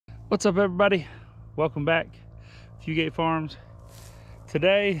What's up, everybody? Welcome back, Fugate Farms.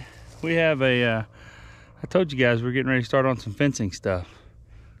 Today we have I told you guys we're getting ready to start on some fencing stuff.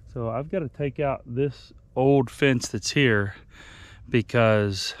 So I've got to take out this old fence that's here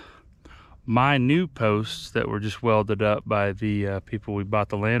because my new posts that were just welded up by the people we bought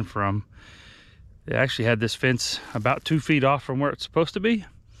the land from, they actually had this fence about 2 feet off from where it's supposed to be.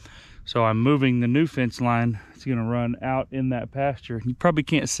 So I'm moving the new fence line. It's gonna run out in that pasture. You probably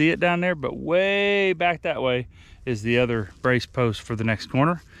can't see it down there, but way back that way is the other brace post for the next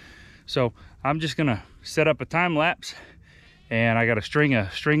corner. So I'm just gonna set up a time lapse, and I got to string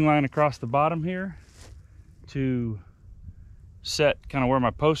a string line across the bottom here to set kind of where my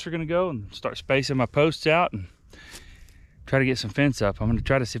posts are gonna go and start spacing my posts out and try to get some fence up. I'm gonna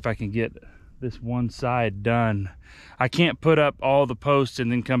try to see if I can get this one side done. I can't put up all the posts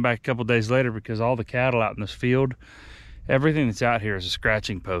and then come back a couple days later because all the cattle out in this field, everything that's out here is a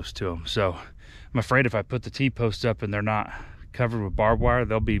scratching post to them. So I'm afraid if I put the T-posts up and they're not covered with barbed wire,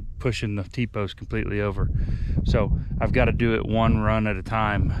 they'll be pushing the T-post completely over. So I've got to do it one run at a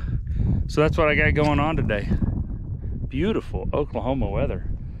time. So that's what I got going on today. Beautiful Oklahoma weather.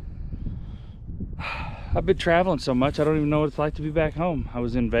 I've been traveling so much, I don't even know what it's like to be back home. I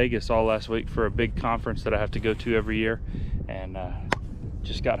was in Vegas all last week for a big conference that I have to go to every year, and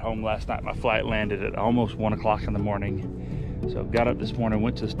just got home last night. My flight landed at almost 1 o'clock in the morning. So got up this morning,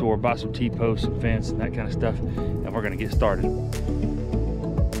 went to the store, bought some T-posts, some fence, and that kind of stuff, and we're gonna get started.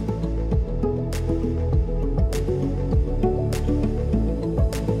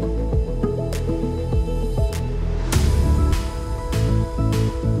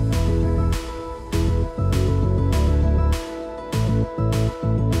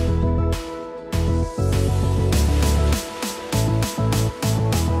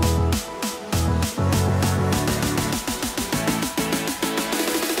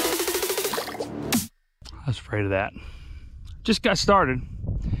 I was afraid of that. Just got started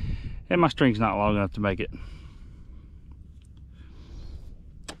and my string's not long enough to make it.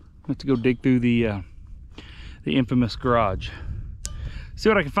 I have to go dig through the infamous garage. See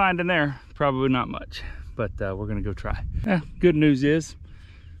what I can find in there. Probably not much, but we're gonna go try. Good news is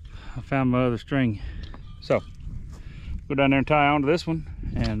I found my other string. So go down there and tie onto this one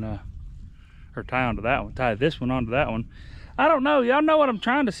and or tie onto that one, tie this one onto that one. I don't know, y'all know what I'm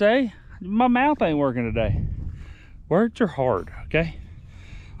trying to say. My mouth ain't working today. Words are hard, okay?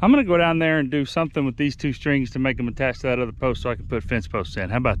 I'm gonna go down there and do something with these two strings to make them attach to that other post so I can put fence posts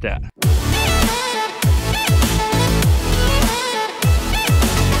in. How about that?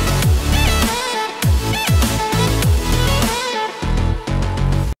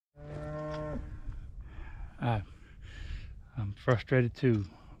 I'm frustrated too,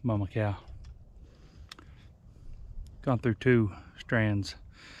 Mama Cow. Gone through 2 strands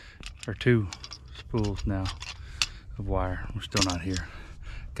or 2 spools now of wire. We're still not here.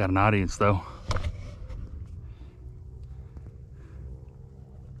 Got an audience though.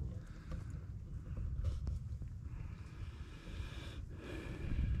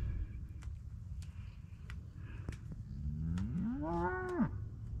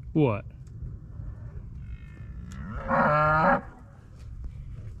 What?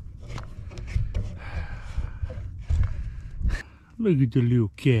 Look at the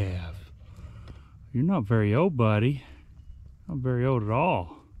little calf. You're not very old, buddy. Not very old at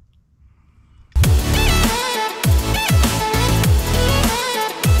all.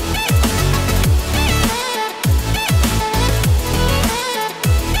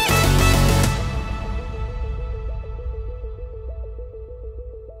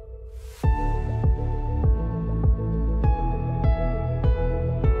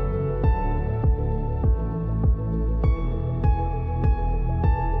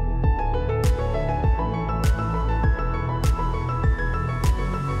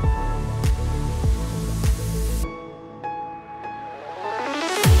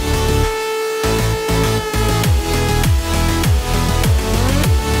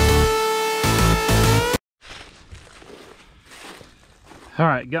 All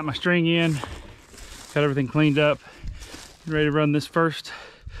right, got my string in, got everything cleaned up, ready to run this first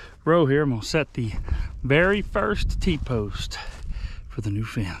row here. I'm gonna set the very first T-post for the new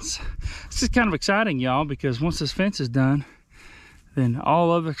fence. This is kind of exciting, y'all, because once this fence is done, then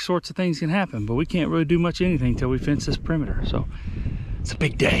all other sorts of things can happen, but we can't really do much anything until we fence this perimeter. So it's a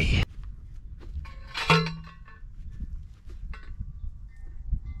big day.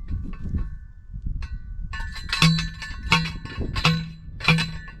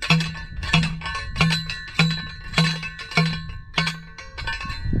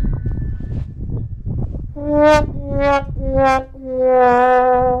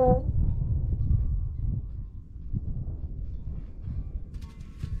 Yeah.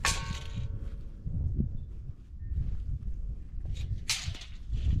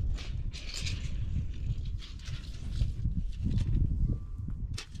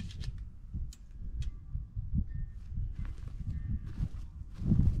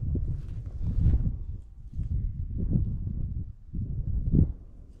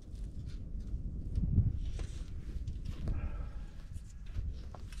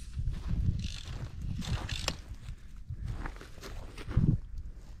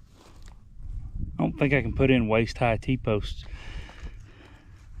 think I can put in waist-high T-posts.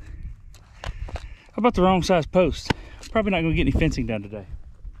 How about the wrong size post? Probably not gonna get any fencing done today.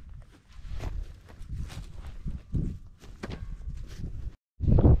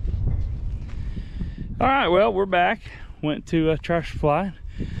 All right, well, we're back. Went to Tractor Supply,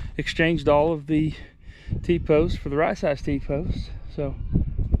 exchanged all of the T-posts for the right size T-posts. So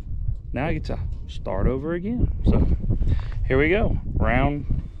now I get to start over again. So here we go,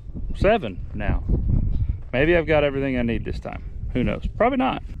 round 7 now. Maybe I've got everything I need this time. Who knows? Probably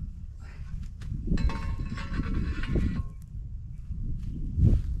not.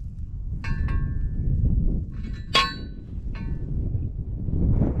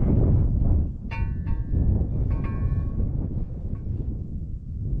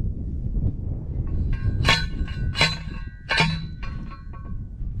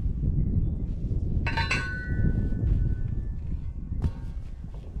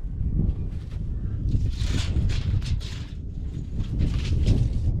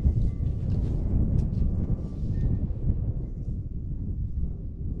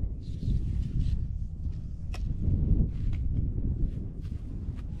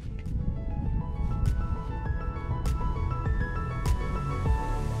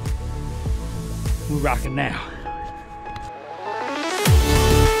 We're rocking now.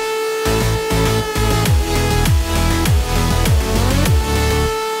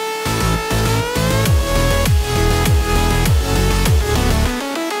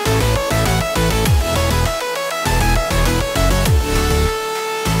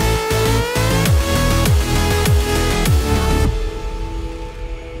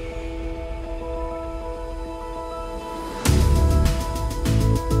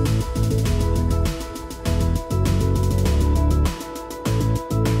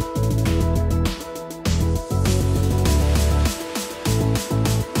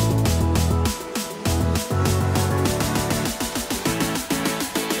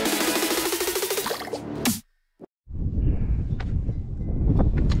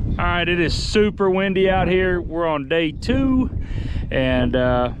 All right, it is super windy out here. We're on day 2, and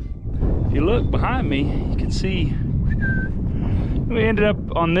if you look behind me, you can see we ended up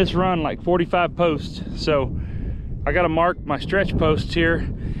on this run like 45 posts. So I got to mark my stretch posts here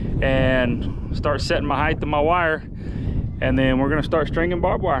and start setting my height of my wire, and then we're gonna start stringing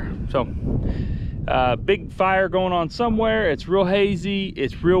barbed wire. So big fire going on somewhere. It's real hazy,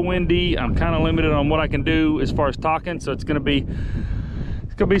 it's real windy. I'm kind of limited on what I can do as far as talking, so it's gonna be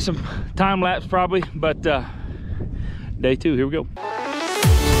some time lapse probably, but day 2, here we go.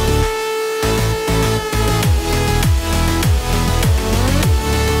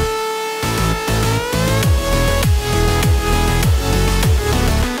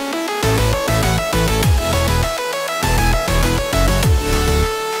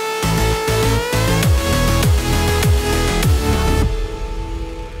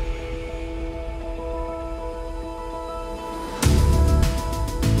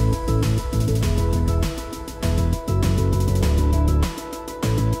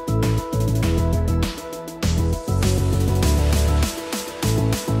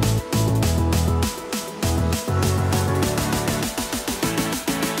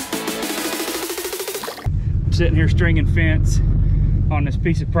 Sitting here stringing fence on this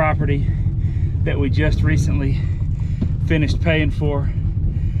piece of property that we just recently finished paying for.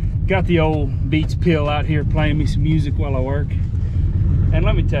 Got the old Beats pill out here playing me some music while I work, and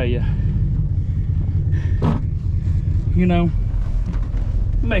let me tell you, you know,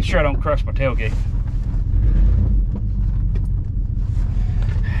 make sure I don't crush my tailgate.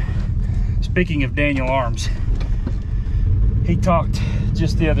 Speaking of Daniel Arms, he talked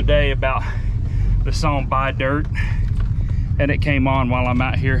just the other day about the song Buy Dirt, and it came on while I'm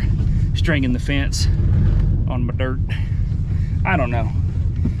out here stringing the fence on my dirt. I don't know,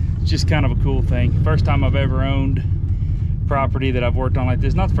 it's just kind of a cool thing. First time I've ever owned property that I've worked on like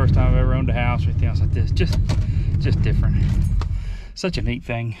this. Not the first time I've ever owned a house or anything else like this. Just different. Such a neat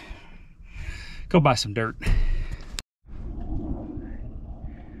thing. Go buy some dirt.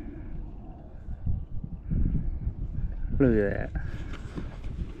 Look at that.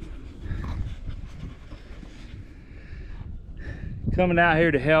 Coming out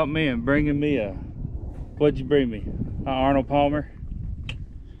here to help me and bringing me a, what'd you bring me? An Arnold Palmer?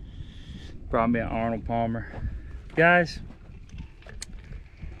 Brought me an Arnold Palmer. Guys,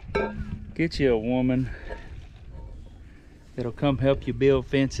 get you a woman that'll come help you build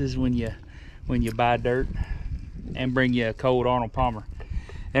fences when you buy dirt, and bring you a cold Arnold Palmer.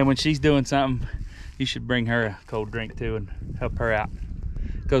 And when she's doing something, you should bring her a cold drink too and help her out.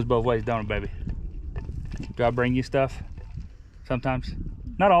 Goes both ways, don't it, baby? Do I bring you stuff? Sometimes.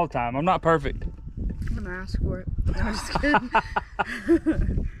 Not all the time. I'm not perfect. gonna ask for it. No, I'm just kidding.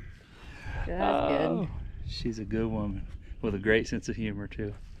 That's good. She's a good woman with a great sense of humor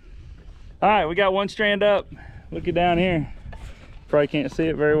too. All right, we got one strand up. Look it down here. Probably can't see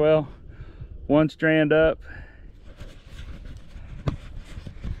it very well. One strand up.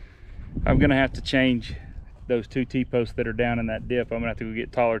 I'm gonna have to change those two T-posts that are down in that dip. I'm gonna have to go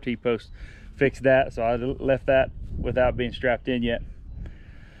get taller T-posts, fix that. So I left that without being strapped in yet.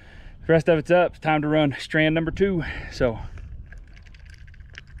 The rest of it's up. It's time to run strand number 2. So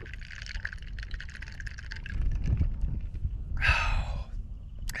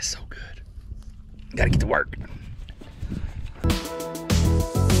that's so good. Gotta get to work.